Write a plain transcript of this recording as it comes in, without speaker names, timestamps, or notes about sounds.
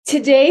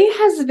Today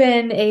has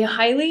been a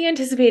highly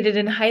anticipated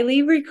and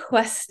highly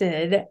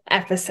requested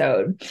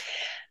episode.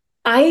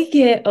 I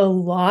get a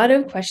lot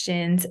of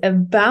questions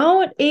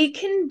about a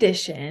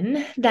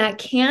condition that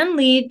can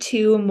lead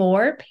to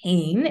more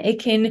pain. It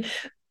can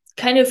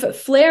kind of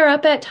flare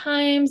up at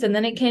times, and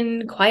then it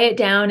can quiet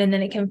down, and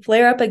then it can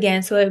flare up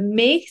again. So it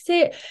makes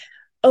it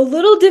a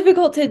little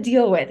difficult to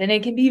deal with, and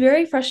it can be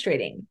very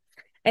frustrating.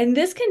 And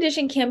this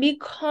condition can be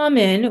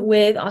common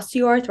with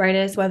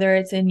osteoarthritis, whether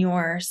it's in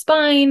your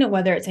spine,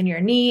 whether it's in your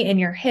knee, in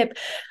your hip.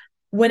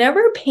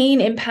 Whenever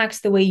pain impacts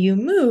the way you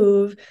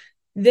move,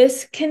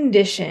 this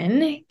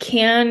condition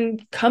can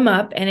come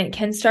up and it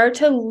can start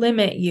to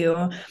limit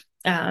you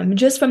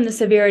just from the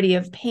severity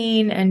of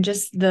pain and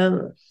just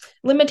the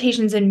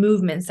limitations in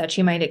movements that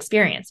you might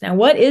experience. Now,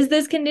 what is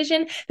this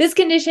condition? This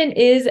condition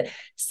is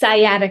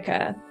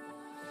sciatica.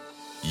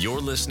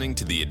 You're listening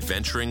to the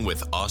Adventuring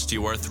with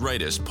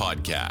Osteoarthritis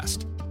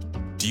podcast.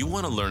 Do you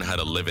want to learn how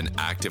to live an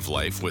active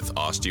life with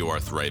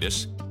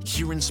osteoarthritis?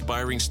 Hear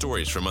inspiring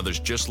stories from others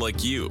just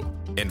like you,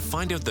 and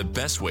find out the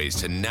best ways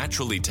to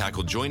naturally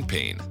tackle joint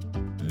pain.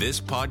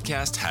 This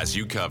podcast has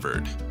you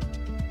covered.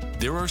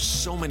 There are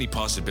so many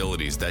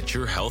possibilities that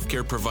your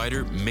healthcare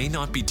provider may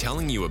not be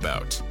telling you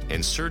about,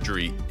 and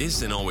surgery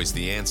isn't always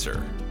the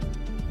answer.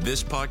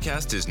 This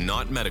podcast is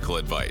not medical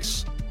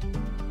advice.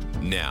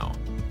 Now,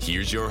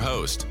 here's your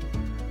host,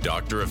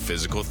 Doctor of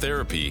Physical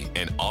Therapy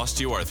and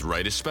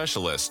Osteoarthritis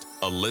Specialist,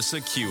 Alyssa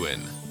Kewen.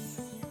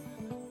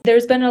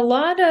 There's been a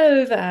lot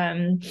of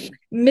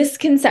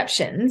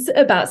misconceptions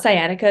about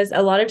sciaticas.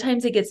 A lot of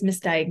times it gets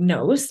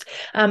misdiagnosed.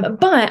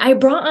 But I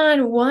brought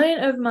on one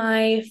of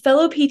my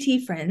fellow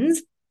PT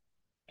friends,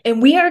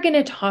 and we are going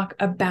to talk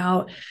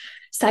about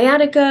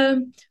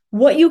sciatica,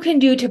 what you can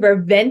do to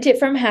prevent it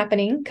from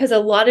happening, because a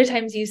lot of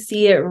times you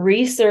see it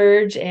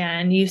resurge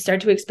and you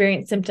start to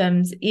experience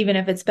symptoms, even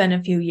if it's been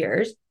a few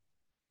years,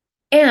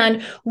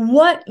 and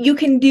what you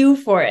can do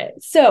for it.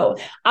 So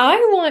I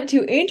want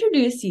to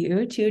introduce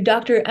you to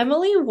Dr.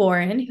 Emily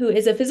Warren, who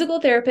is a physical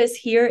therapist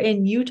here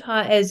in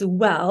Utah as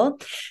well.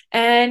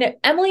 And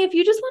Emily, if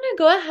you just want to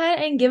go ahead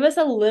and give us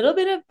a little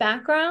bit of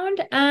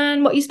background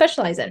and what you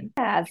specialize in.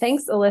 Yeah,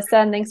 thanks,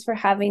 Alyssa, and thanks for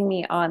having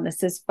me on.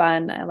 This is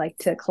fun. I like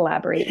to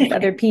collaborate with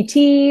other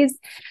PTs,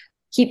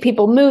 keep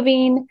people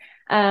moving.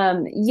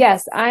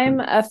 Yes, I'm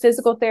a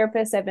physical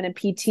therapist. I've been a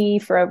PT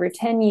for over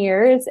 10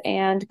 years,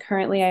 and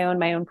currently I own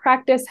my own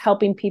practice,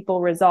 helping people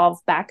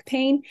resolve back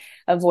pain,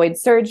 avoid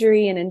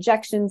surgery and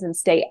injections, and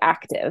stay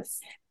active.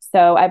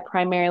 So I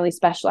primarily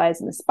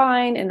specialize in the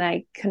spine, and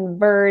I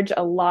converge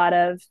a lot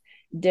of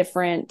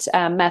different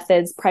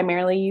methods,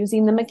 primarily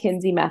using the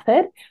McKinsey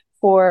method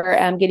for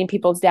getting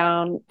people's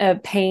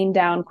pain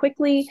down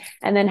quickly,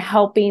 and then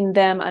helping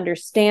them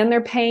understand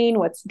their pain,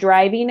 what's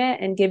driving it,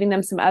 and giving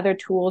them some other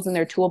tools in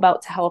their tool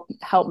belt to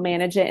help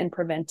manage it and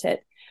prevent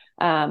it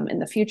in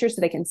the future, so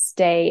they can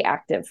stay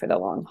active for the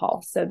long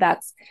haul. So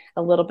that's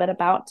a little bit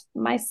about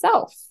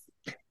myself.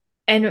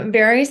 And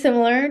very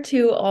similar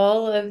to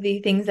all of the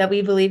things that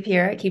we believe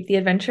here at Keep the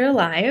Adventure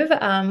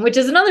Alive, which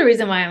is another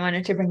reason why I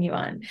wanted to bring you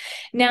on.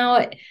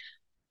 Now,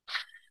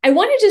 I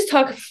want to just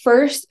talk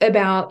first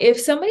about if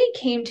somebody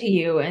came to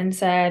you and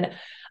said,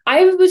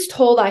 I was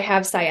told I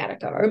have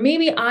sciatica, or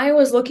maybe I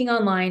was looking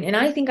online and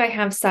I think I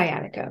have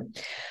sciatica.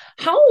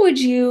 How would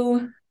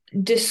you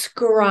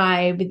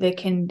describe the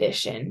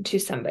condition to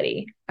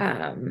somebody?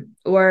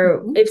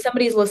 Or if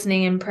somebody's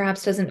listening and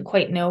perhaps doesn't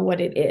quite know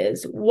what it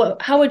is,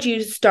 how would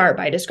you start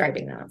by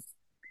describing that?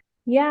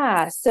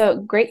 Yeah, so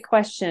great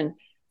question.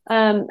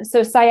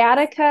 So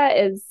sciatica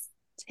is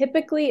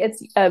typically,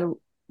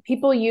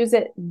 people use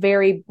it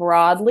very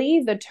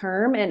broadly, the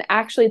term, and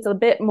actually it's a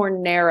bit more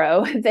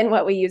narrow than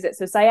what we use it.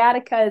 So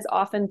sciatica is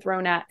often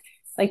thrown at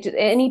like just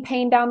any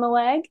pain down the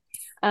leg,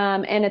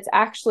 and it's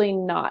actually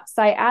not.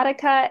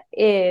 Sciatica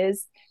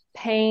is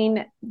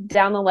pain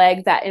down the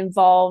leg that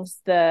involves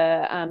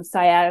the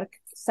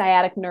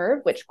sciatic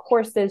nerve, which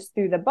courses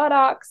through the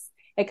buttocks.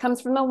 It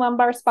comes from the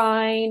lumbar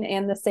spine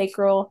and the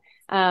sacral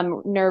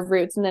nerve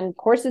roots, and then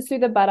courses through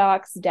the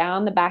buttocks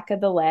down the back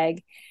of the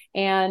leg.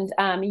 And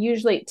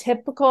usually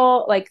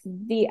typical, like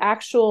the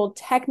actual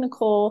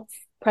technical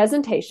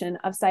presentation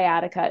of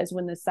sciatica is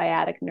when the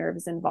sciatic nerve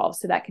is involved.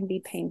 So that can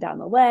be pain down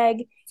the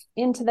leg,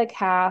 into the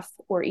calf,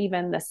 or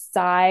even the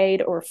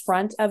side or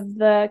front of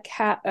the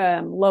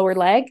lower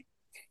leg,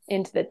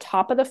 into the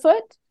top of the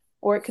foot,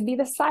 or it could be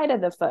the side of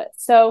the foot.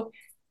 So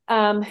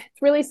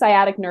it's really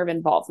sciatic nerve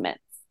involvement.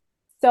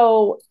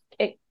 So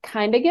it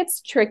kind of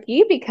gets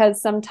tricky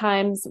because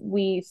sometimes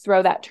we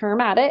throw that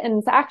term at it and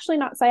it's actually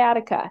not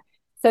sciatica.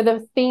 So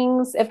the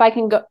things, if I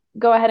can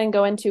go ahead and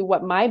go into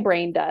what my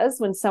brain does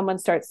when someone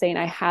starts saying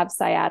I have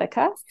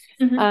sciatica,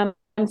 I'm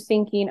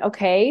thinking,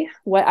 okay,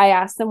 I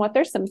ask them what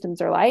their symptoms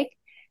are like.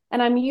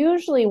 And I'm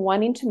usually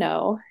wanting to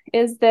know,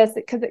 is this,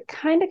 because it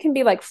kind of can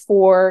be like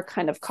 4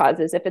 kind of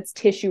causes if it's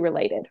tissue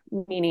related,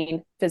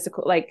 meaning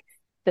physical, like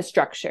the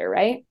structure,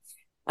 right?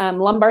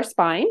 Lumbar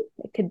spine,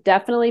 it could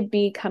definitely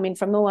be coming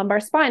from the lumbar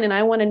spine. And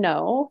I want to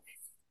know,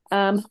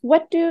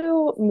 What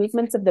do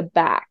movements of the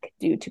back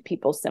do to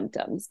people's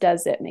symptoms?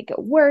 Does it make it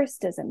worse?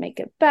 Does it make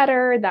it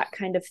better? That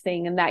kind of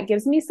thing. And that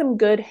gives me some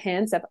good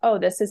hints of, oh,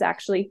 this is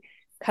actually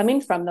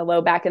coming from the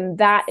low back, and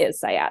that is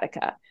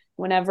sciatica.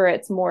 Whenever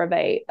it's more of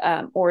a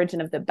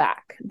origin of the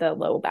back, the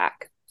low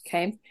back.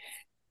 Okay.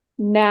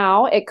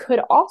 Now it could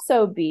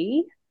also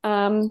be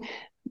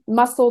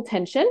muscle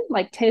tension,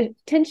 like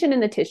tension in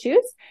the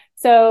tissues.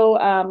 So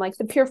like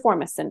the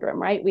piriformis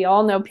syndrome, right? We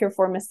all know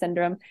piriformis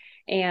syndrome.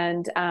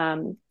 And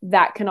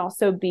that can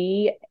also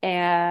be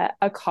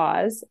a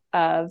cause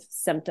of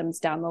symptoms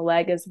down the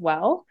leg as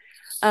well.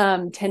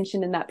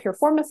 Tension in that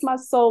piriformis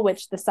muscle,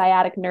 which the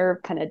sciatic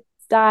nerve kind of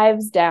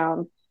dives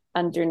down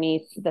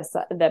underneath the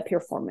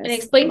piriformis. And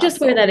explain muscle.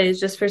 just where that is,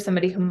 just for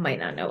somebody who might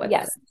not know what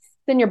that is.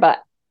 It's in your butt.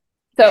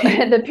 So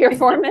the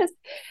piriformis,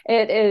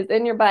 it is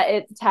in your butt.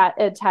 It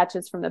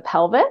attaches from the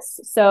pelvis.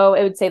 So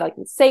it would say like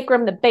the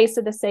sacrum, the base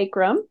of the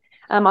sacrum,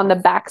 on the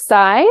back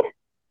side.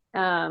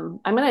 I'm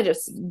going to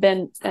just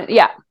bend.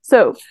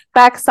 So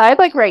back side,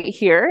 like right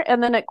here.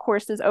 And then it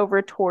courses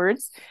over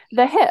towards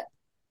the hip.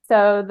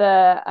 So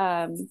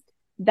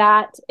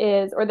that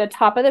is, or the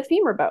top of the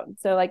femur bone.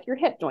 So like your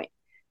hip joint.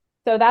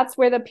 So that's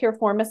where the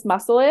piriformis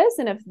muscle is.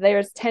 And if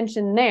there's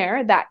tension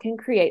there, that can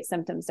create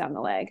symptoms down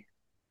the leg.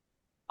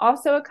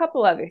 Also, a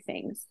couple other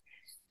things.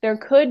 There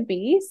could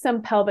be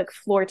some pelvic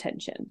floor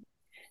tension.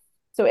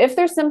 So if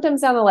there's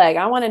symptoms down the leg,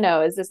 I want to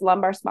know, is this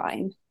lumbar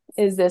spine?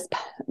 Is this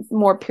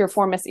more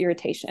piriformis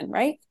irritation,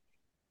 right?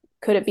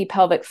 Could it be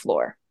pelvic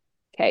floor?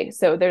 Okay,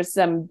 so there's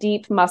some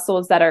deep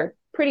muscles that are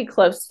pretty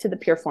close to the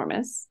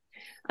piriformis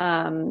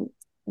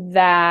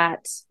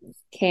that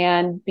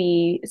can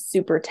be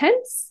super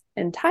tense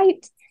and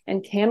tight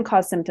and can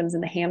cause symptoms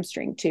in the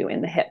hamstring too,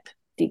 in the hip,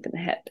 deep in the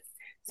hip.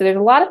 So there's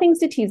a lot of things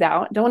to tease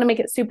out. Don't want to make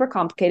it super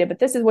complicated, but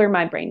this is where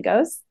my brain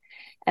goes.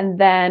 And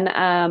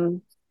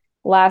then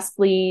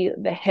lastly,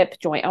 the hip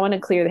joint. I want to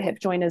clear the hip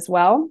joint as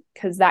well,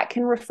 because that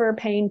can refer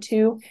pain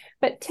too.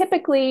 But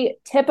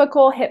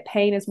typical hip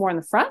pain is more in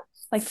the front,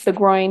 like the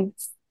groin,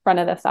 front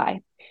of the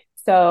thigh.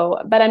 So,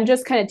 but I'm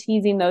just kind of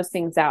teasing those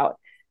things out.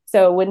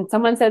 So when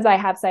someone says I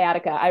have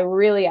sciatica, I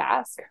really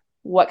ask,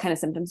 what kind of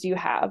symptoms do you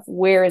have?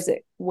 Where is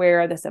it?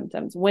 Where are the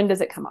symptoms? When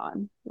does it come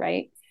on?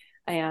 Right?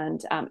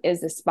 And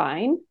is the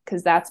spine,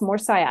 because that's more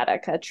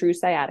sciatica, true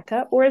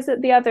sciatica, or is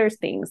it the other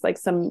things like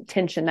some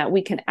tension that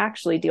we can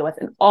actually deal with?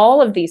 And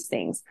all of these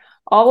things,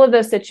 all of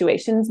those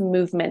situations,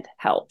 movement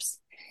helps.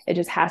 It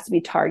just has to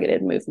be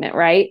targeted movement,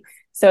 right?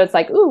 So it's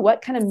like, ooh,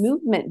 what kind of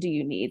movement do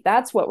you need?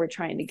 That's what we're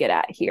trying to get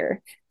at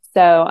here.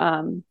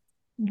 So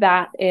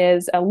that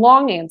is a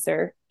long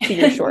answer to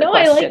your short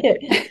question. I like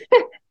it.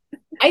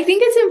 I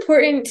think it's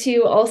important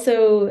to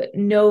also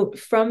note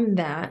from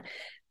that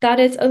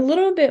it's a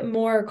little bit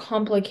more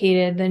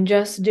complicated than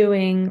just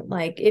doing,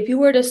 like, if you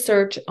were to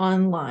search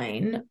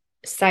online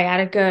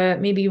sciatica,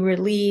 maybe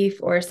relief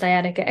or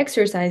sciatica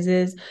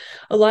exercises,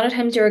 a lot of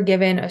times you're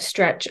given a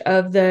stretch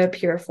of the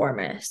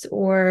piriformis,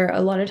 or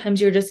a lot of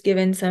times you're just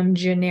given some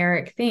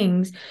generic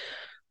things.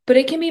 But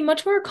it can be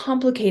much more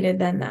complicated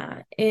than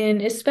that.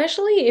 And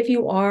especially if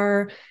you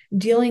are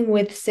dealing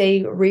with,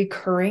 say,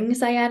 recurring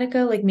sciatica,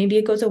 like maybe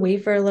it goes away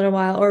for a little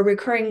while, or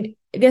recurring,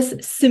 I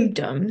guess,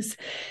 symptoms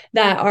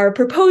that are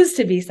proposed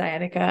to be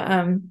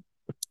sciatica.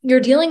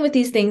 You're dealing with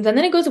these things and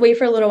then it goes away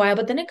for a little while,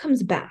 but then it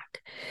comes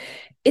back.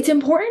 It's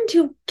important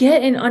to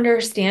get an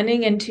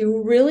understanding and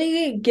to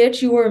really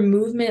get your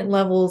movement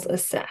levels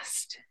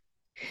assessed.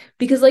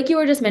 Because like you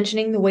were just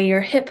mentioning, the way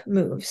your hip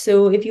moves.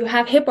 So if you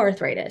have hip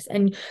arthritis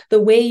and the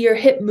way your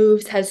hip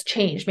moves has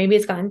changed, maybe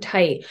it's gotten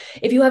tight.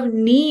 If you have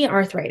knee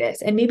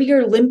arthritis and maybe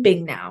you're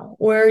limping now,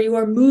 or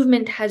your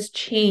movement has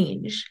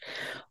changed,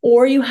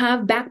 or you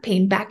have back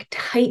pain, back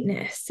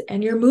tightness,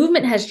 and your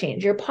movement has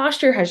changed, your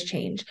posture has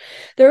changed.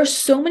 There are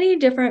so many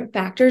different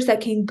factors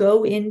that can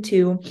go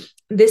into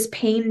this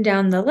pain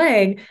down the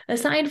leg,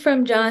 aside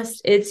from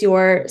just it's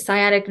your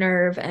sciatic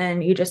nerve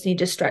and you just need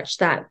to stretch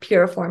that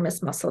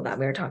piriformis muscle that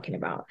we were talking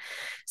about.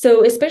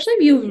 So especially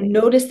if you've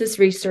noticed this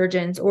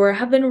resurgence or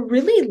have been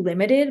really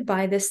limited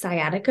by this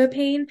sciatica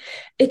pain,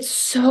 it's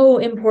so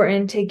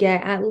important to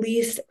get at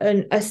least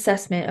an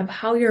assessment of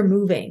how you're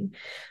moving,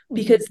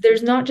 because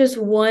there's not just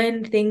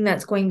one thing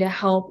that's going to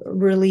help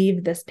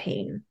relieve this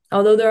pain.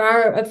 Although there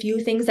are a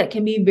few things that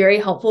can be very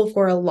helpful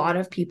for a lot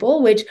of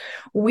people, which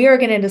we are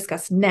going to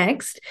discuss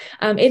next,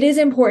 it is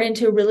important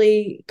to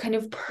really kind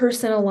of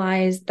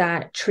personalize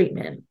that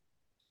treatment.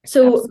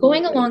 So Absolutely.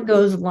 Going along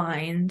those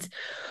lines,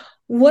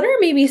 what are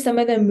maybe some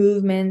of the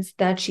movements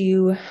that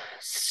you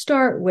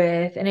start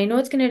with? And I know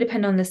it's going to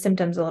depend on the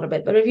symptoms a little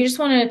bit, but if you just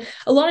want to,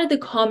 a lot of the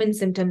common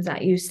symptoms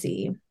that you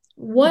see,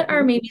 what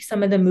are maybe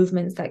some of the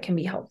movements that can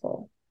be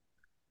helpful?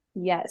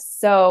 Yes.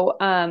 So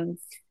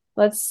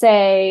let's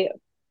say,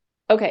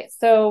 okay,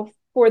 so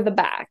for the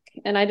back,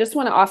 and I just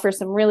want to offer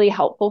some really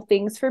helpful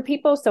things for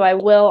people. So I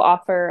will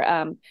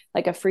offer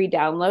like a free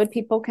download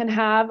people can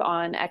have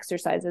on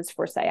exercises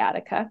for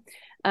sciatica.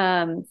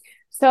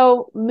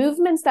 So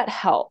movements that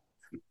help.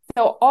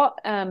 So all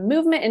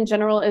movement in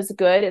general is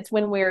good. It's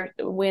when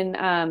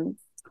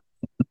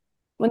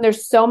when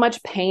there's so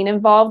much pain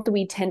involved,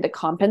 we tend to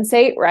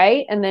compensate,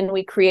 right? And then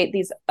we create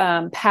these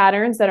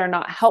patterns that are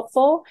not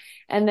helpful.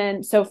 And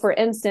then, so for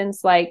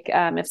instance, like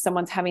if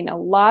someone's having a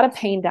lot of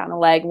pain down a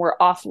leg, we're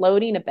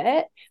offloading a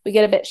bit, we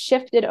get a bit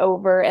shifted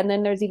over, and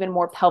then there's even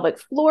more pelvic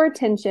floor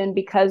tension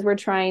because we're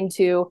trying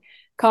to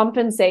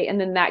compensate,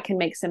 and then that can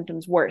make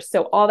symptoms worse.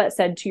 So all that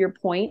said, to your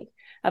point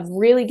of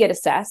really get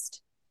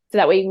assessed, so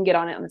that way you can get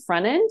on it on the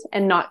front end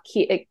and not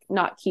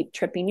keep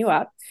tripping you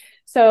up.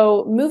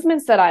 So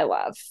movements that I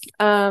love.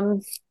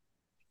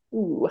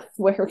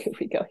 Where could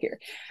we go here?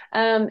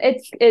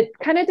 It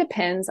kind of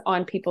depends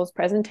on people's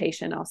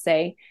presentation, I'll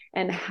say,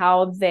 and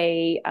how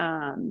they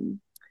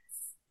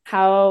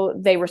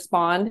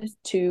respond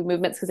to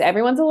movements, because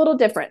everyone's a little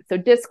different. So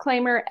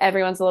disclaimer,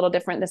 everyone's a little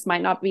different. This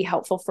might not be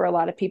helpful for a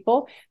lot of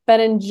people,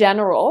 but in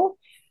general,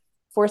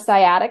 for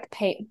sciatic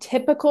pain,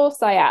 typical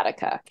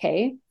sciatica,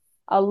 okay,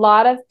 a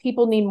lot of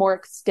people need more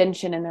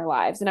extension in their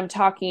lives. And I'm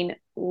talking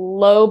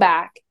low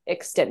back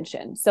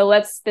extension. So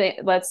let's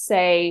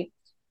say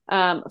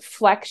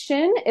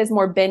flexion is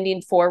more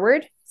bending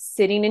forward,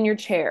 sitting in your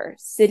chair,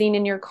 sitting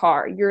in your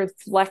car. You're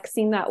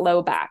flexing that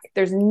low back.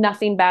 There's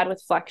nothing bad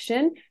with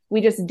flexion. We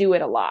just do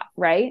it a lot,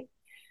 right?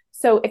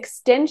 So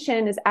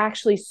extension is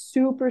actually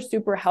super,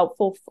 super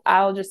helpful.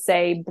 I'll just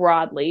say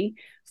broadly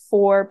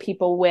for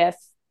people with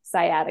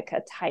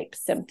sciatica type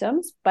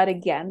symptoms. But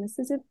again, this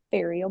is a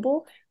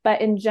variable.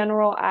 But in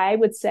general, I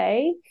would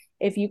say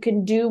if you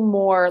can do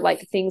more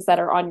like things that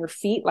are on your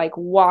feet, like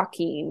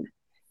walking,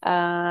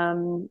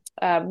 running,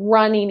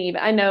 even.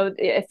 I know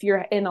if you're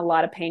in a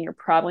lot of pain, you're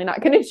probably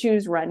not going to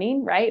choose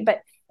running, right?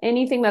 But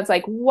anything that's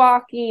like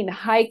walking,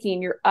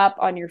 hiking, you're up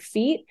on your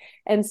feet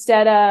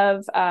instead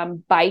of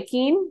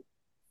biking.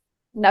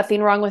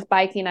 Nothing wrong with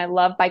biking. I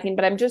love biking,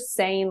 but I'm just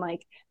saying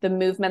like the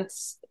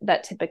movements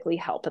that typically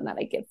help and that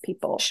I give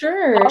people.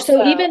 Sure. Also,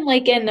 so even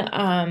like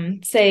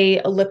in say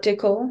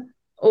elliptical,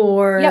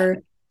 or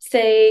yep.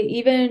 say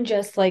even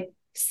just like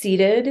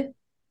seated,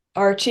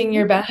 arching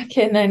your back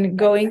and then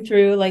going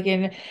through like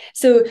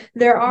so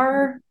there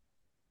are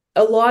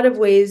a lot of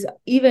ways,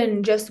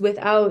 even just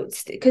without,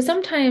 because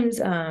sometimes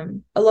a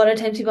lot of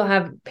times people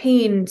have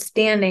pain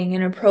standing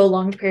in a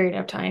prolonged period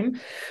of time,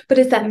 but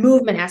it's that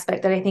movement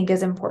aspect that I think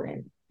is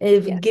important,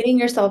 of getting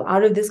yourself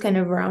out of this kind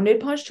of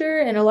rounded posture.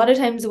 And a lot of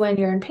times when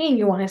you're in pain,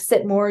 you want to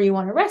sit more, you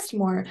want to rest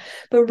more,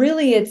 but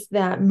really it's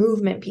that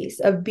movement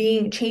piece of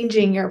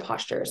changing your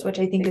postures, which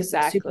I think is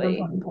a super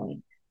important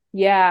point.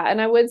 Yeah.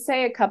 And I would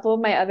say a couple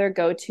of my other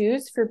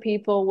go-tos for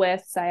people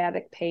with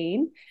sciatic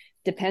pain,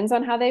 depends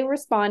on how they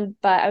respond,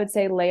 but I would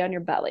say lay on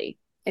your belly.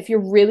 If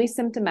you're really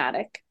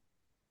symptomatic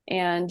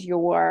and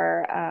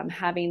you're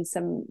having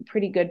some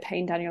pretty good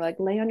pain down your leg,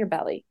 lay on your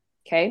belly,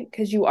 okay?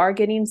 Because you are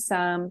getting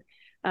some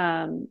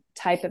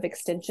type of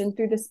extension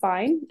through the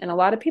spine, and a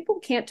lot of people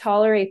can't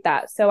tolerate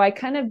that. So I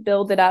kind of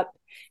build it up,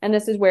 and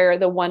this is where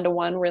the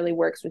one-to-one really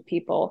works with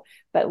people.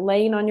 But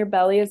laying on your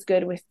belly is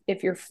good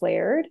if you're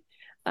flared.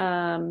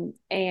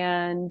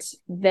 And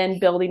then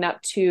building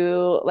up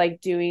to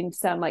like doing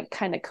some like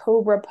kind of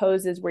cobra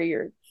poses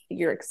where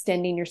you're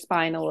extending your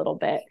spine a little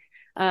bit.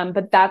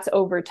 But that's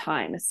over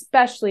time,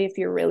 especially if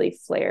you're really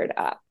flared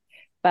up.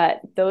 But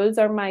those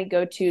are my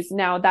go-tos.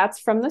 Now that's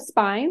from the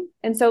spine.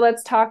 And so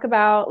let's talk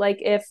about like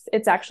if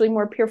it's actually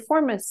more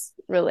piriformis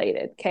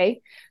related.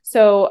 Okay.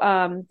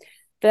 So,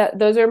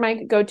 those are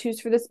my go-tos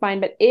for the spine.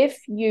 But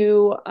if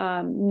you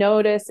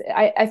notice,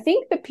 I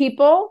think the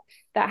people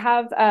that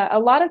have a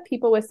lot of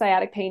people with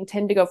sciatic pain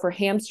tend to go for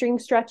hamstring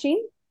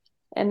stretching,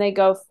 and they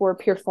go for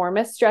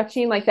piriformis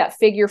stretching, like that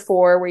figure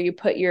 4 where you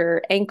put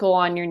your ankle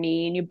on your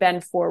knee and you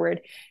bend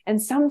forward.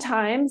 And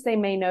sometimes they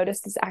may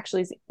notice this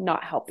actually is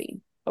not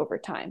helping over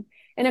time.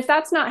 And if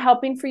that's not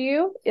helping for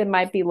you, it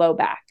might be low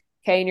back.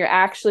 Okay. And you're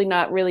actually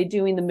not really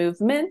doing the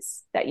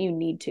movements that you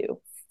need to.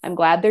 I'm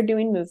glad they're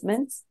doing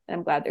movements, and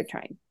I'm glad they're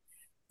trying.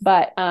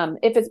 But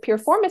if it's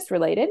piriformis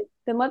related,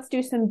 then let's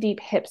do some deep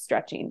hip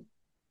stretching.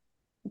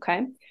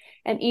 Okay.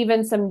 And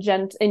even some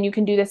and you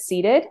can do this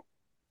seated,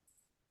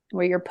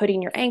 where you're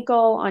putting your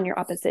ankle on your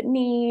opposite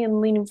knee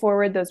and leaning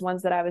forward. Those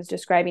ones that I was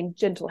describing,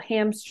 gentle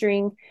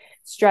hamstring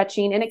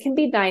stretching, and it can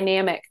be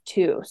dynamic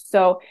too.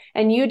 So,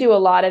 and you do a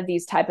lot of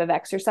these type of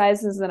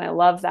exercises. And I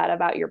love that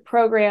about your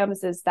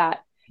programs, is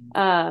that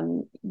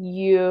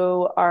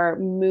you are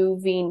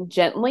moving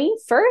gently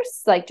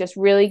first, like just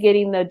really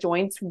getting the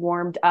joints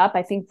warmed up.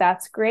 I think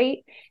that's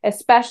great,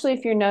 especially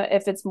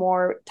if it's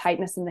more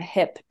tightness in the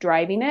hip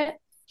driving it.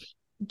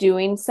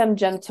 Doing some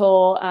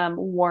gentle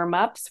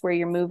warm-ups where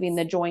you're moving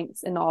the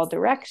joints in all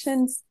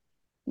directions,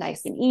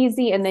 nice and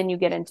easy. And then you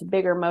get into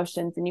bigger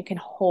motions and you can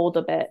hold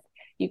a bit.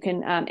 You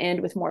can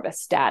end with more of a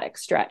static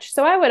stretch.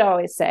 So I would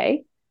always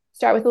say,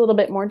 start with a little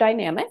bit more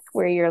dynamic,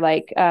 where you're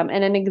like, and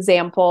an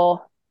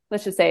example,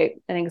 let's just say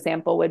an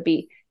example would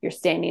be you're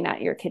standing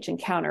at your kitchen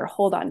counter,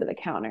 hold on to the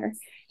counter,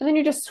 and then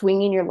you're just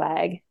swinging your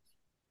leg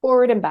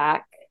forward and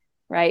back,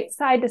 right?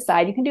 Side to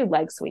side. You can do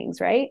leg swings,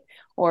 right?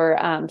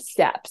 Or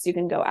steps. You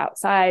can go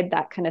outside,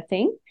 that kind of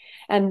thing.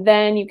 And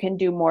then you can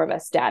do more of a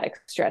static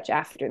stretch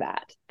after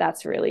that.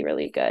 That's really,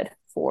 really good.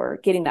 for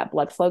getting that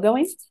blood flow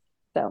going.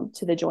 So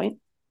to the joint.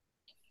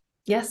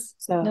 Yes.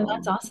 So No,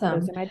 that's awesome.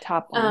 Those are my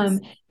top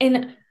ones.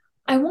 And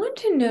I want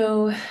to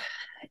know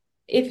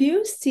if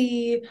you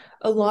see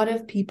a lot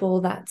of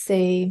people that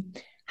say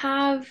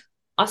have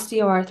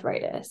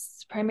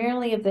osteoarthritis,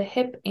 primarily of the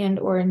hip and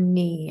or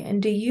knee,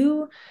 and do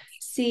you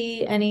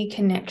see any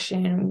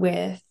connection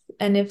with,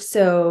 and if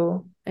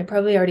so, I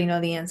probably already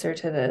know the answer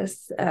to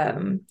this,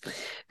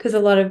 because a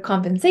lot of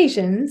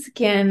compensations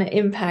can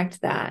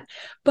impact that.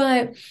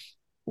 But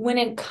when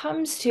it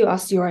comes to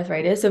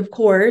osteoarthritis, of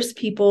course,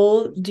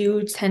 people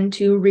do tend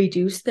to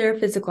reduce their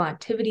physical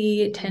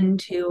activity,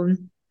 tend to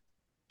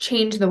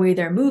change the way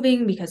they're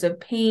moving because of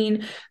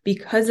pain,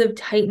 because of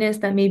tightness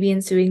that may be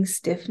ensuing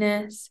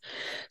stiffness.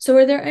 So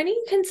are there any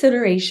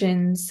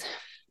considerations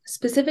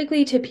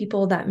specifically to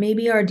people that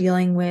maybe are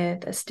dealing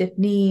with a stiff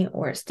knee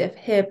or a stiff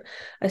hip,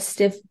 a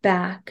stiff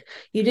back?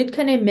 You did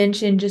kind of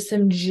mention just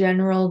some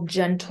general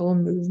gentle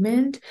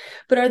movement,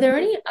 but are there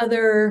any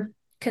other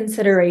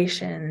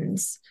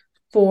considerations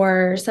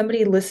for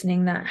somebody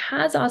listening that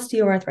has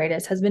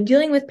osteoarthritis, has been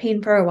dealing with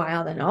pain for a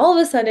while, then all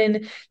of a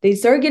sudden they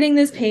start getting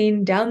this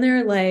pain down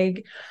their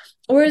leg?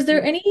 Or is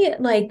there any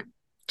like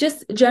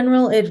just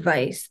general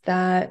advice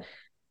that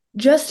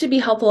just to be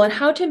helpful and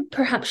how to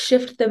perhaps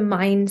shift the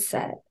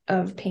mindset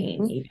of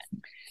pain even?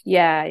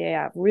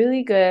 Yeah.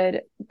 Really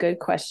good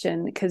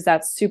question, because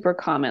that's super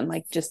common.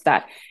 Like just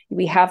that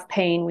we have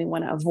pain, we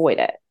want to avoid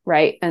it,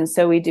 right? And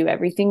so we do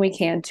everything we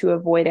can to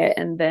avoid it.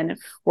 And then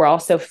we're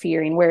also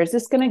fearing, where is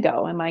this going to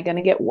go? Am I going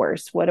to get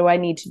worse? What do I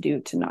need to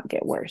do to not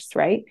get worse,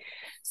 right?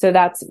 So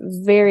that's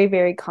very,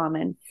 very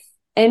common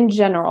in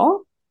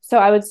general. So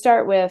I would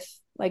start with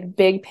like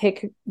big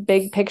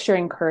picture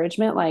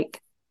encouragement.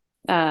 Like,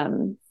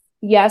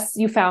 yes,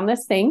 you found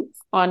this thing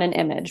on an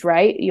image,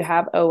 right? You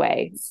have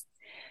OA.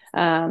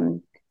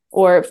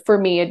 Or for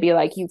me, it'd be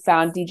like you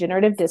found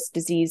degenerative disc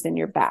disease in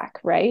your back,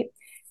 right?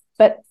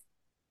 But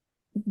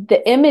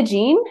the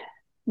imaging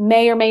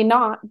may or may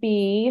not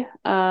be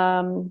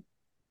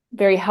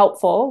very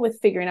helpful with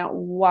figuring out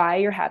why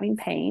you're having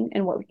pain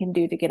and what we can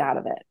do to get out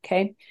of it.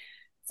 Okay.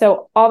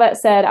 So all that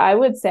said, I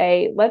would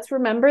say, let's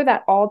remember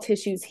that all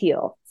tissues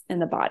heal in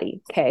the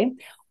body. Okay.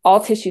 All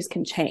tissues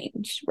can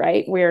change,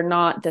 right? We're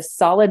not the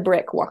solid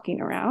brick walking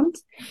around.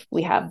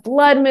 We have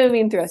blood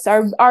moving through us.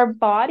 Our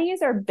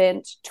bodies are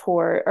bent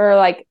toward, or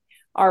like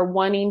are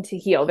wanting to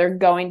heal. They're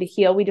going to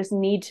heal. We just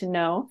need to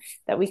know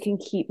that we can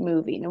keep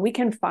moving, and we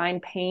can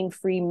find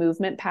pain-free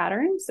movement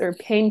patterns or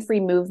pain-free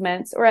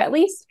movements, or at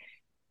least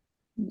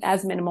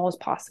as minimal as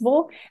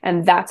possible.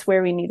 And that's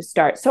where we need to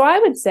start. So I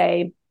would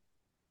say,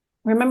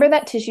 remember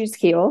that tissues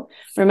heal.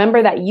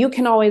 Remember that you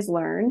can always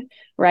learn,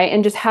 right?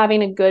 And just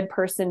having a good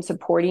person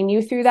supporting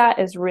you through that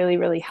is really,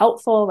 really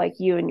helpful. Like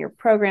you and your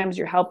programs,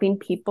 you're helping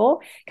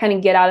people kind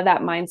of get out of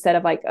that mindset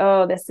of like,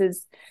 oh, this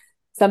is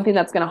something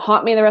that's going to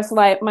haunt me the rest of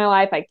my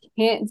life. I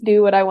can't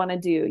do what I want to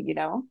do, you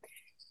know?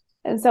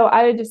 And so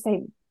I would just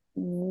say,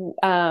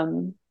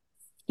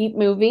 keep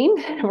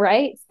moving,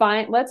 right?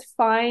 Let's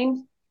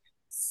find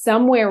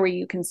somewhere where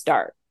you can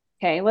start.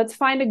 Okay, let's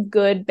find a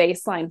good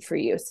baseline for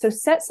you. So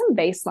set some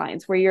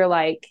baselines where you're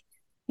like,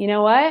 you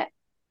know what?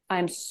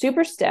 I'm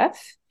super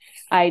stiff.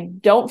 I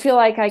don't feel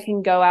like I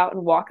can go out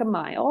and walk a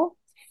mile,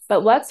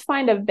 but let's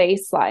find a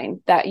baseline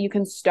that you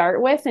can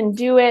start with and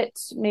do it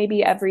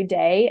maybe every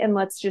day. And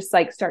let's just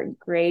like start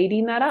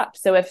grading that up.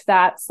 So if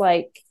that's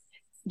like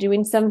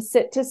doing some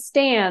sit to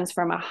stands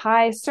from a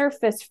high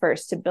surface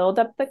first to build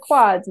up the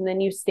quads, and then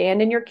you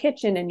stand in your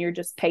kitchen and you're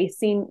just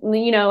pacing,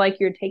 you know,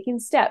 like you're taking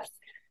steps.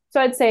 So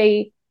I'd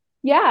say,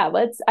 yeah,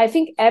 I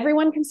think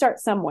everyone can start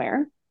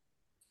somewhere,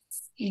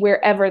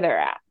 wherever they're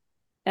at.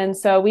 And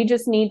so we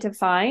just need to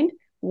find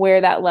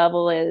where that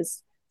level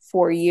is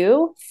for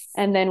you.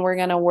 And then we're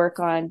going to work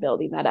on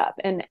building that up.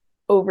 And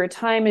over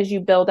time, as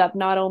you build up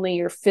not only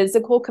your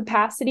physical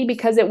capacity,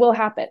 because it will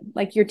happen,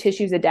 like your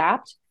tissues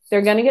adapt,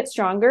 they're going to get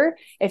stronger.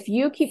 If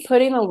you keep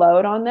putting a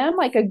load on them,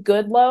 like a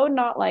good load,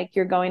 not like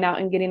you're going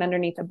out and getting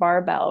underneath a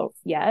barbell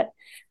yet.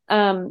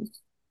 But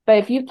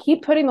if you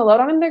keep putting the load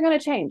on them, they're going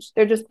to change.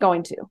 They're just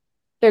going to.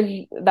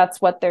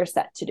 That's what they're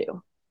set to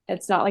do.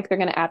 It's not like they're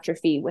going to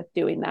atrophy with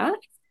doing that.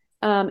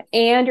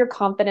 And your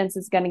confidence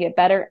is going to get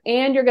better,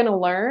 and you're going to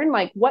learn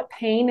like what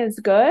pain is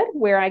good,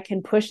 where I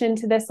can push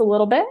into this a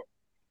little bit.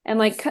 And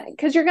like,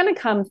 cause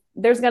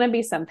there's going to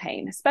be some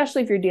pain,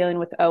 especially if you're dealing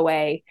with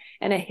OA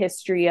and a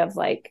history of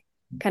like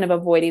kind of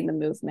avoiding the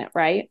movement.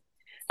 Right.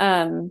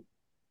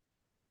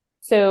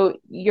 So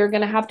you're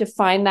going to have to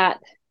find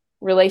that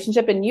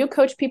relationship, and you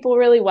coach people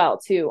really well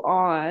too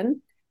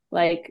on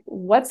like,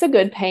 what's a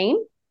good pain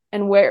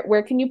and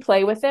where can you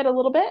play with it a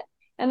little bit?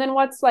 And then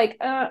what's like,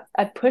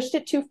 I pushed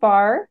it too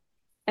far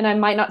and I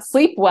might not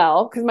sleep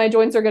well because my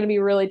joints are going to be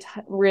really,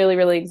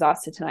 really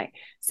exhausted tonight.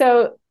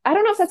 So I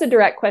don't know if that's a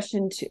direct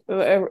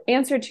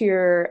answer to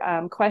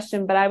your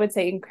question, but I would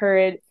say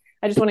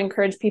I just want to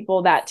encourage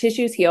people that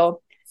tissues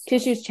heal,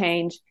 tissues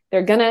change.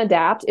 They're going to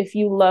adapt. If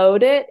you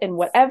load it in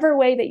whatever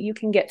way that you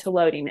can get to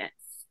loading it,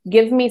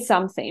 give me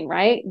something,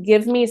 right?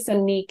 Give me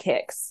some knee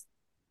kicks.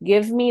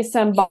 give me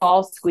some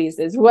ball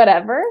squeezes,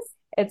 whatever,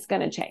 it's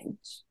going to change.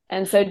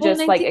 And so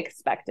just like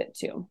expect it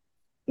to.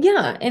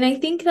 Yeah. And I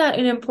think that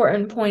an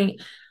important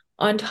point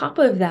on top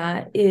of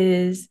that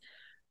is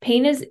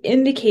pain is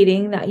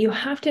indicating that you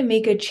have to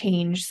make a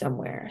change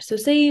somewhere. So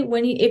say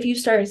if you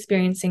start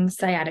experiencing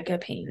sciatica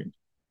pain,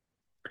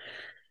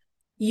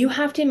 you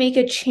have to make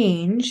a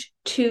change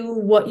to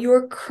what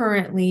you're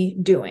currently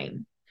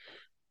doing.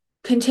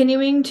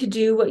 Continuing to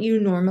do what you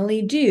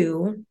normally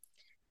do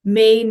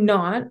may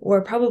not,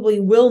 or probably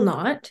will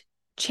not,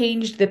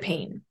 change the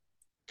pain.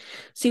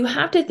 So you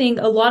have to think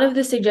a lot of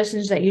the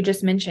suggestions that you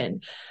just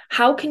mentioned.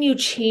 How can you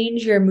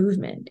change your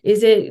movement?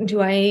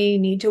 Do I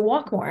need to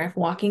walk more? If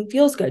walking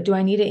feels good, do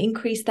I need to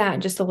increase that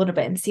just a little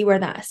bit and see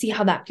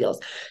how that feels?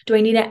 Do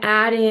I need to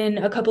add in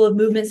a couple of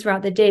movements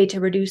throughout the day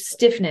to reduce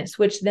stiffness,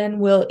 which then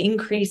will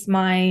increase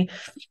my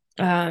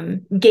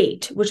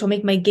gait, which will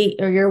make my gait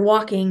or your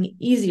walking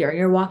easier,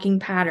 your walking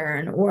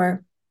pattern,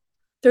 or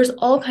there's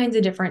all kinds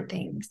of different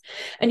things.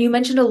 And you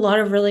mentioned a lot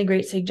of really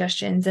great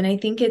suggestions. And I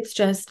think it's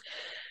just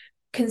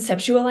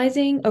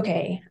conceptualizing,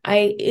 okay,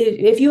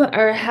 if you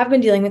have been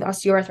dealing with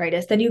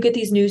osteoarthritis, then you get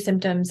these new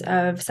symptoms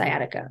of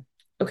sciatica.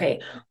 Okay,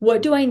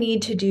 what do I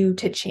need to do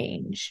to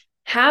change?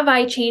 Have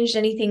I changed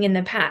anything in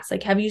the past?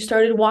 Like, have you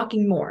started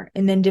walking more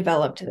and then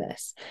developed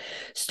this?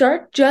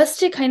 Start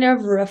just to kind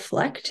of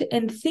reflect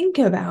and think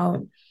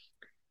about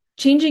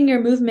changing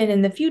your movement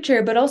in the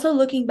future, but also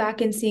looking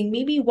back and seeing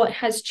maybe what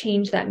has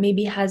changed that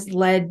maybe has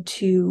led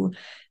to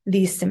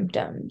these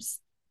symptoms.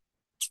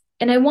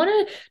 And I want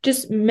to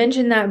just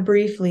mention that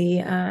briefly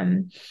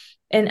and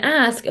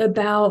ask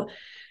about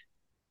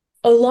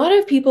a lot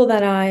of people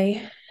that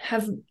I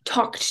have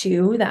talked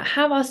to that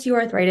have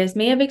osteoarthritis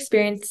may have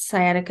experienced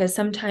sciatica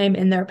sometime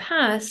in their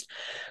past,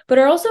 but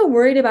are also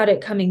worried about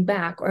it coming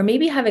back, or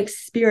maybe have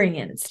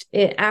experienced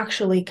it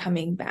actually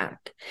coming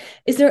back.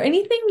 Is there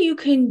anything you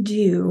can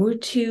do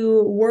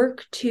to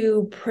work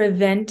to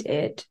prevent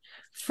it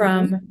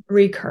from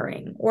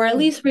recurring, or at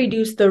least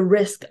reduce the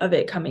risk of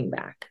it coming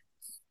back?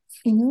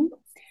 Mm-hmm.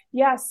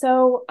 Yeah.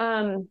 So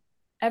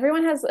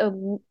everyone has I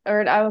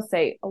will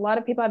say a lot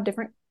of people have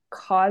different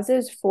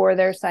causes for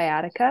their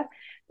sciatica,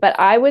 but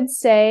I would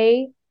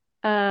say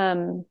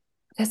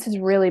this is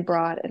really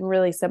broad and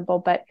really simple,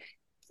 but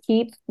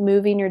keep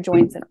moving your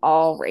joints in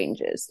all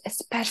ranges,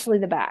 especially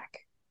the back.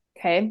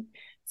 Okay.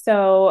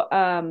 So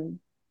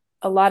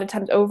a lot of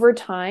times over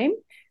time,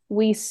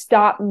 we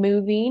stop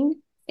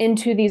moving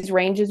into these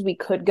ranges we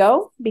could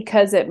go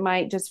because it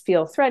might just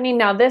feel threatening.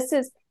 Now, this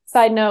is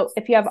side note,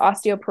 if you have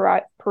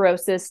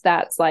osteoporosis,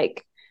 that's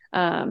like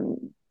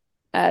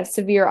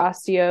severe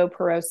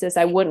osteoporosis,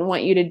 I wouldn't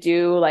want you to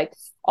do like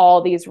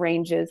all these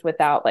ranges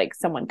without like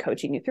someone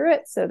coaching you through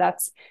it. So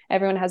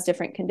everyone has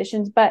different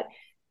conditions, but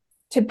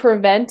to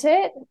prevent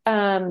it,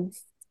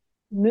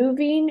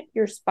 moving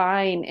your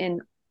spine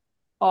in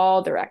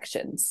all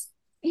directions.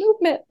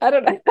 Movement, I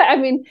don't know. I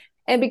mean,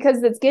 and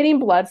because it's getting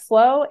blood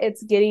flow,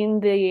 it's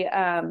getting the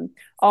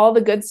all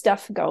the good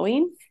stuff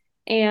going.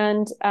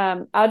 And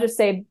I'll just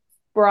say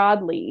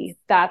broadly,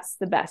 that's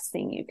the best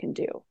thing you can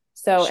do.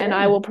 So, sure. And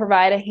I will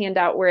provide a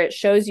handout where it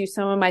shows you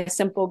some of my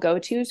simple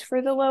go-tos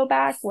for the low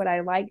back, what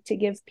I like to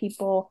give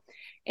people.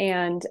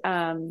 And,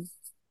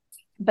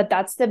 but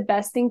that's the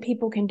best thing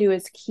people can do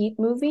is keep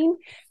moving.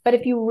 But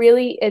if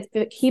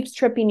it keeps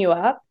tripping you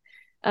up,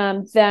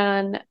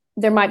 then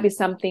there might be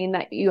something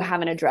that you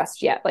haven't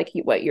addressed yet, like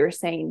what you're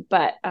saying,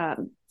 but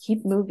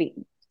keep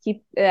moving,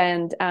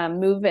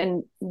 move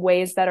in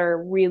ways that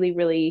are really,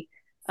 really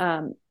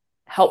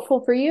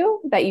helpful for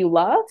you, that you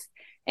love.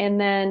 And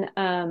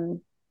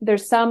then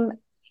there's some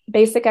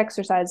basic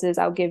exercises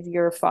I'll give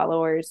your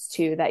followers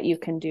too that you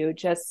can do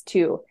just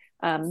to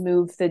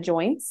move the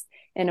joints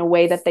in a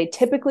way that they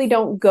typically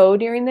don't go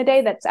during the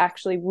day. That's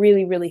actually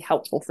really, really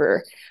helpful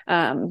for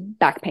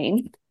back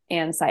pain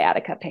and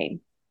sciatica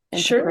pain.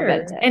 And sure. To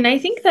prevent it. And I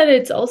think that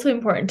it's also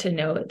important to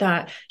note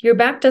that your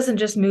back doesn't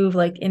just move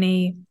like in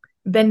a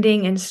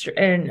bending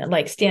and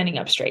like standing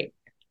up straight.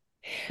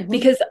 Mm-hmm.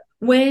 Because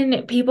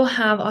when people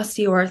have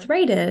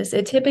osteoarthritis,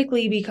 it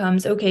typically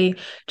becomes, okay,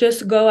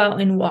 just go out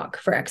and walk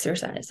for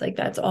exercise. Like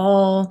that's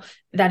all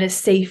that is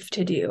safe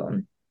to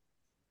do.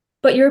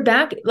 But your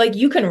back, like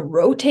you can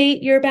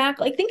rotate your back.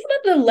 Like think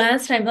about the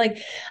last time,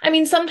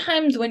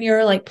 sometimes when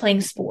you're like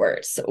playing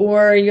sports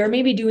or you're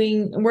maybe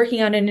working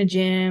out in a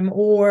gym,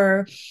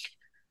 or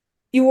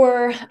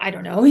you're, I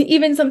don't know,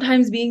 even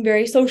sometimes being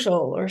very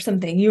social or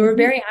something, you're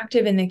very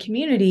active in the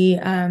community.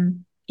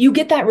 You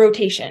get that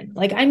rotation.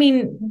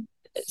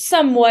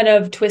 Somewhat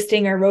of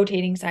twisting or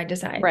rotating side to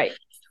side. Right.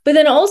 But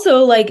then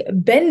also like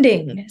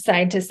bending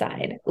side to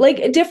side,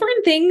 like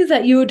different things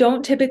that you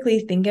don't typically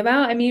think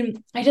about.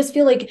 I just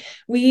feel like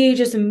we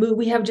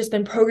have just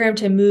been programmed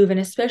to move. And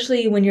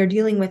especially when you're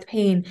dealing with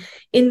pain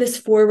in this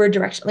forward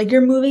direction, like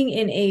you're moving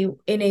in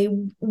a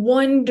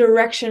one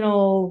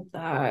directional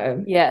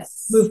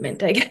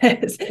movement, I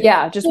guess.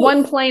 Yeah. Just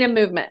one plane of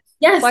movement.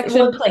 Yes.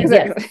 One plane.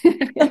 Yes.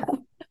 Yeah.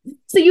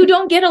 So you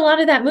don't get a lot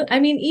of that. I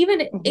mean,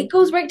 even it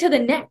goes right to the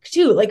neck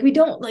too. Like we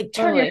don't like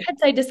turn your head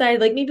side to side,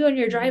 like maybe when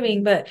you're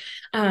driving, but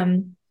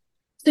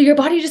so your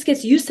body just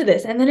gets used to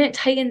this, and then it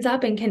tightens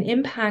up and can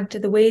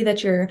impact the way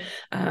that your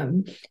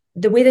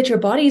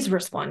body's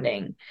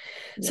responding.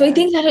 So I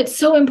think that it's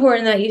so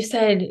important that you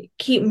said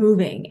keep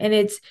moving, and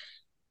it's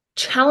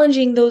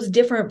challenging those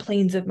different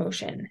planes of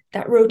motion,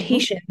 that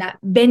rotation, that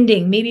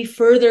bending, maybe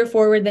further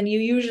forward than you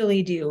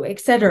usually do,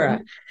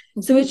 etc.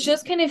 So it's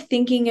just kind of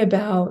thinking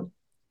about,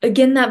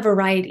 again, that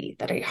variety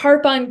that I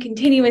harp on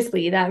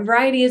continuously. That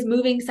variety is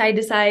moving side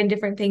to side,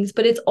 different things,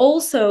 but it's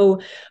also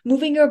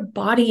moving your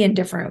body in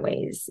different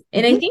ways.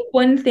 And I think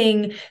one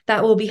thing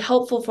that will be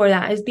helpful for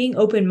that is being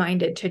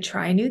open-minded to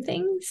try new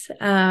things.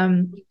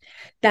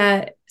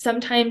 That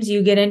sometimes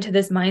you get into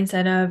this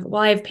mindset of,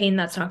 well, I have pain,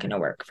 that's not going to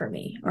work for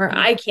me, or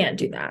I can't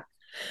do that.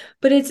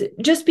 But it's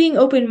just being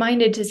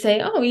open-minded to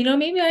say, oh,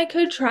 maybe I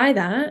could try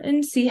that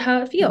and see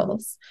how it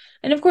feels.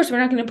 And of course, we're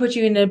not going to put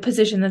you in a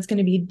position that's going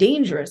to be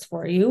dangerous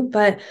for you,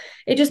 but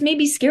it just may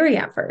be scary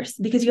at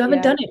first because you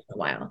haven't done it in a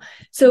while.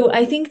 So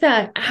I think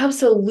that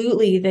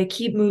absolutely the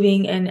keep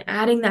moving and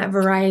adding that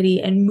variety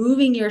and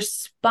moving your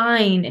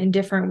spine in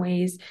different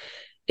ways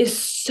is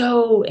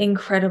so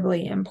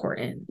incredibly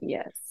important.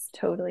 Yes,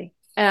 totally.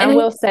 And I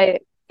will say,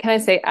 can I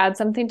say, add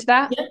something to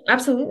that? Yeah,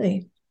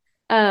 absolutely.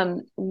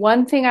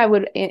 One thing I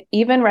would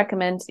even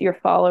recommend your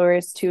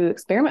followers to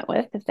experiment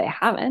with, if they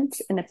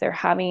haven't, and if they're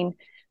having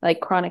like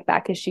chronic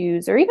back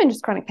issues or even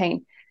just chronic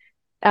pain,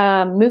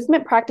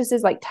 movement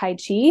practices like Tai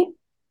Chi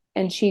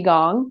and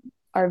Qigong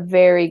are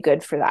very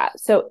good for that.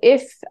 So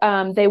if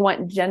they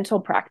want gentle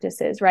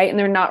practices, right, and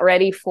they're not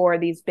ready for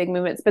these big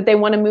movements, but they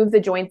want to move the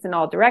joints in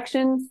all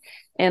directions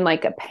in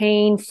like a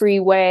pain-free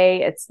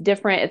way, it's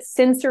different, it's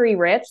sensory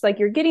rich, like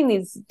you're getting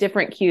these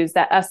different cues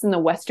that us in the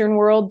Western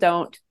world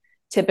don't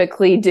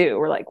typically do.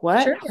 We're like,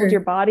 what? Sure. Hold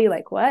your body,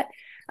 like what?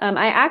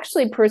 I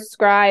actually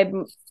prescribe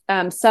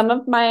some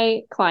of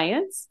my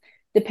clients,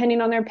 depending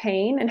on their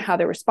pain and how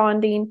they're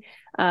responding.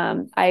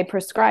 I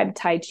prescribe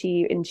Tai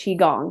Chi and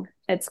Qigong.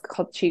 It's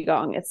called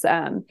Qigong. It's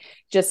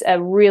just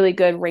a really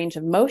good range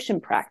of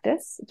motion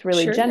practice. It's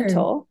really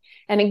gentle,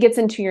 and it gets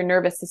into your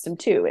nervous system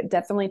too. It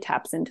definitely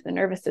taps into the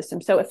nervous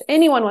system. So if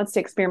anyone wants to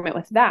experiment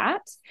with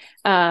that,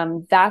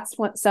 that's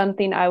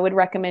something I would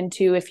recommend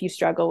too. If you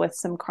struggle with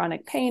some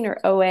chronic pain or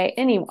OA,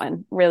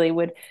 anyone really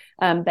would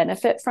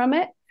benefit from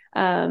it.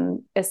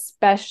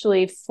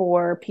 Especially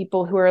for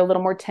people who are a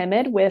little more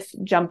timid with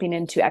jumping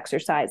into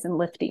exercise and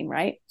lifting,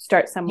 right?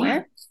 Start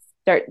somewhere,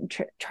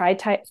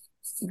 try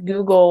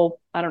Google,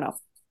 I don't know,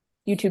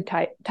 YouTube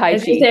Tai Chi.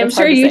 I'm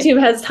sure YouTube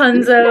has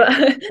tons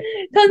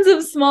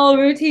of small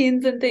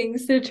routines and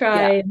things to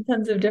try, and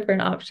tons of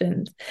different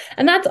options.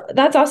 And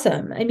that's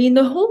awesome. I mean,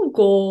 the whole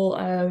goal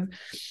of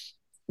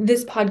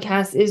this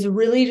podcast is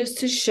really just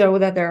to show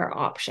that there are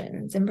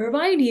options and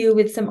provide you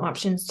with some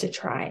options to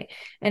try.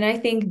 And I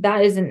think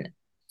that is an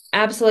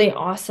absolutely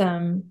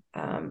awesome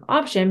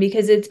option,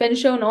 because it's been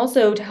shown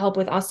also to help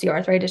with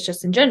osteoarthritis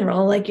just in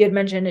general. Like you had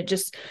mentioned,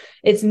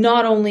 it's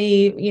not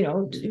only,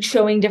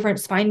 showing different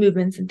spine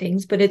movements and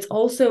things, but it's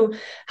also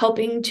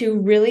helping to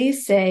really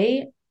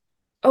say,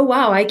 oh,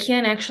 wow, I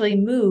can actually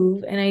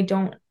move and I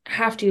don't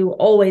have to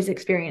always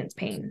experience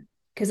pain,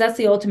 because that's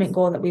the ultimate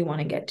goal that we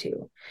want to get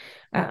to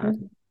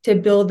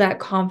build that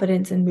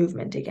confidence in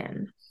movement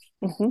again.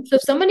 So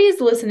if somebody is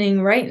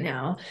listening right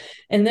now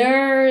and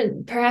they're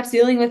perhaps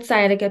dealing with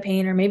sciatica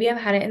pain, or maybe I've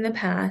had it in the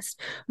past,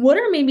 what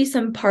are maybe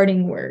some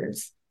parting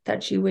words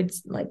that you would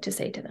like to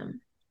say to them?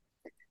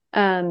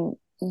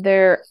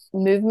 Their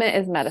movement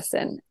is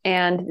medicine,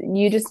 and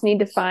you just need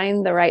to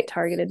find the right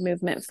targeted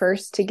movement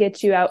first to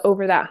get you out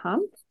over that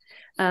hump,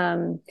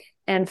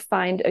 and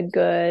find a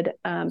good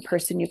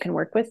person you can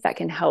work with that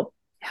can help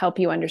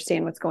you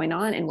understand what's going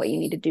on and what you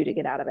need to do to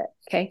get out of it.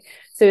 Okay.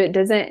 So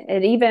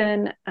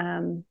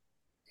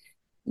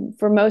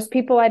for most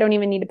people, I don't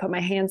even need to put my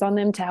hands on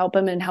them to help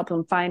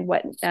them find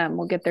what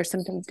will get their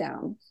symptoms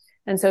down.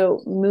 And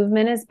so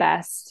movement is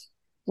best.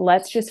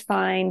 Let's just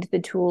find the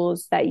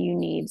tools that you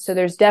need. So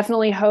there's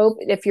definitely hope.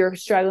 If you're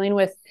struggling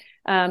with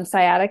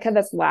sciatica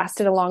that's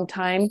lasted a long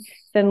time,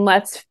 then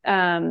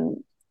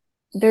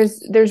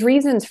there's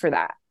reasons for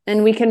that.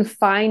 And we can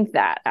find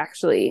that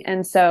actually.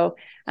 And so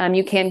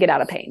you can get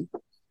out of pain.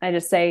 I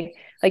just say,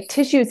 like,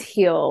 tissues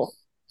heal.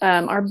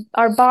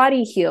 Our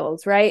body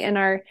heals, right? And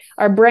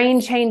our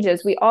brain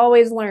changes. We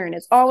always learn.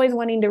 It's always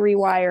wanting to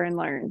rewire and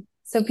learn.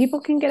 So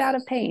people can get out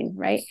of pain,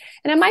 right?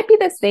 And it might be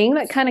this thing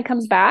that kind of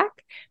comes back,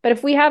 but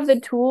if we have the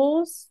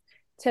tools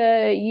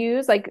to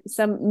use, like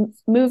some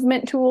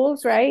movement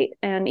tools, right?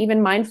 And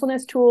even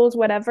mindfulness tools,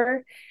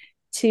 whatever,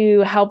 to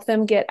help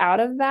them get out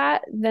of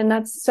that, then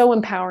that's so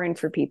empowering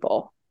for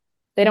people.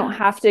 They don't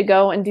have to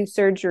go and do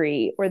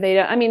surgery, or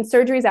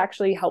surgery is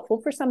actually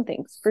helpful for some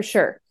things, for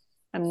sure.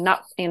 I'm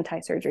not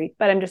anti-surgery,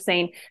 but I'm just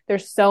saying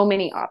there's so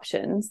many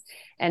options,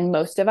 and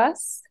most of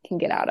us can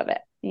get out of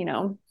it,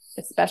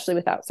 especially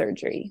without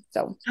surgery.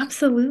 So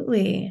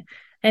absolutely.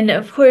 And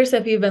of course,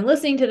 if you've been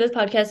listening to this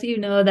podcast, you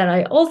know that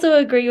I also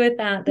agree with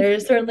that. There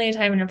is certainly a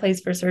time and a place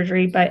for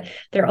surgery, but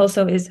there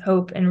also is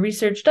hope. And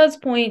research does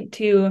point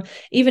to,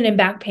 even in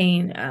back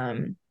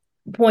pain,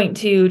 point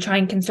to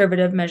trying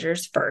conservative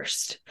measures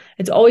first.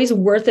 It's always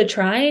worth a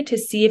try to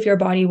see if your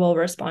body will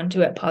respond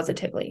to it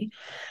positively.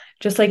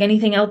 Just like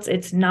anything else,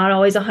 it's not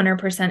always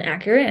 100%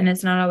 accurate and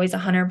it's not always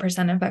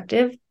 100%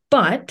 effective,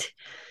 but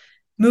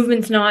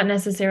movement's not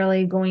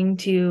necessarily going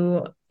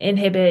to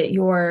inhibit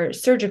your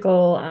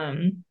surgical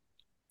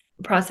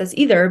process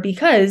either,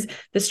 because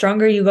the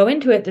stronger you go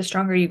into it, the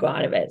stronger you go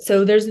out of it.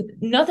 So there's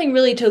nothing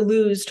really to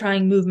lose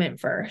trying movement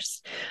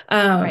first.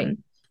 Right.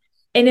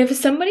 And if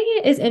somebody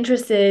is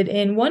interested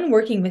in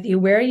working with you,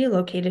 where are you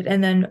located?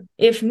 And then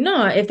if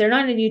they're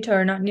not in Utah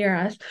or not near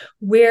us,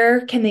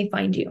 where can they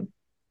find you?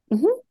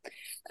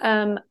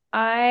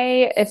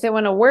 If they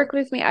want to work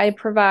with me, I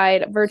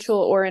provide virtual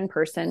or in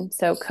person,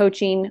 so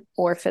coaching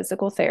or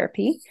physical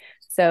therapy.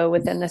 So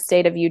within the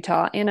state of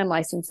Utah, and I'm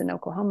licensed in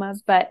Oklahoma,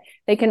 but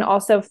they can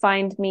also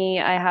find me.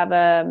 I have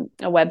a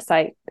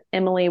website,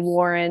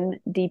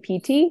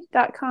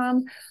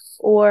 emilywarrendpt.com,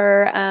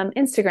 or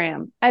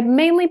Instagram. I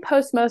mainly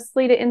post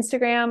mostly to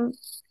Instagram,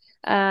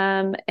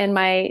 and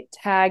my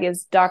tag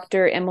is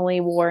Dr. Emily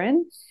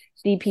Warren,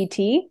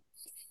 DPT.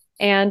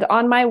 And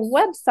on my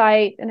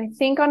website, and I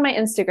think on my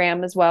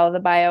Instagram as well,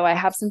 the bio, I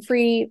have some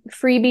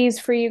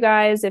freebies for you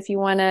guys if you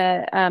want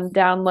to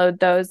download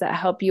those that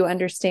help you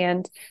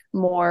understand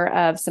more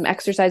of some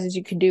exercises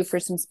you can do for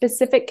some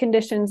specific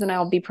conditions. And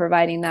I'll be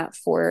providing that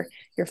for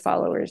your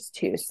followers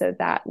too. So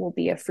that will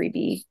be a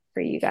freebie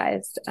for you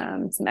guys,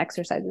 some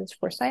exercises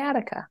for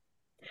sciatica.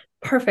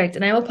 Perfect.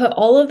 And I will put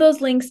all of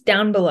those links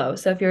down below.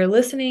 So if you're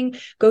listening,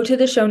 go to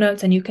the show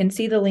notes and you can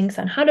see the links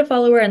on how to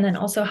follow her and then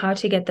also how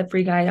to get the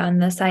free guide on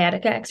the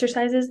sciatica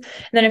exercises. And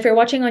then if you're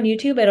watching on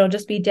YouTube, it'll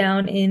just be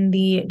down in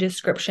the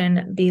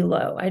description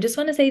below. I just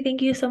want to say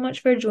thank you so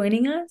much for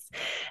joining us.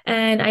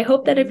 And I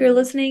hope that if you're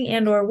listening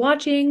and or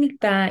watching,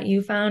 that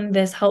you found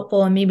this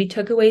helpful and maybe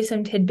took away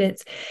some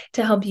tidbits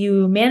to help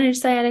you manage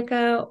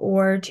sciatica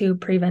or to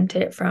prevent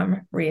it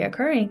from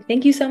reoccurring.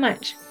 Thank you so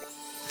much.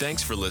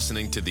 Thanks for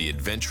listening to the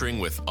Adventuring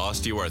with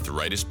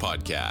Osteoarthritis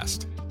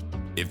podcast.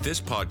 If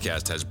this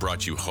podcast has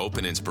brought you hope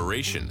and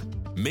inspiration,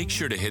 make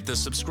sure to hit the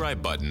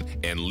subscribe button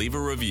and leave a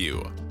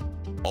review.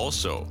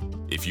 Also,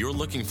 if you're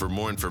looking for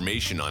more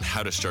information on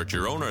how to start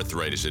your own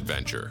arthritis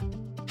adventure,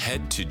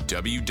 head to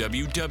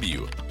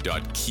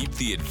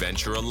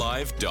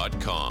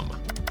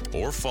www.keeptheadventurealive.com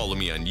or follow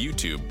me on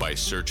YouTube by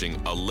searching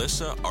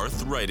Alyssa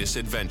Arthritis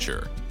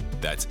Adventure.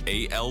 That's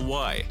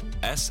ALYSSA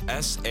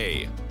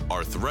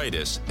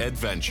Arthritis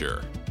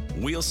Adventure.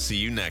 We'll see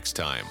you next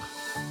time.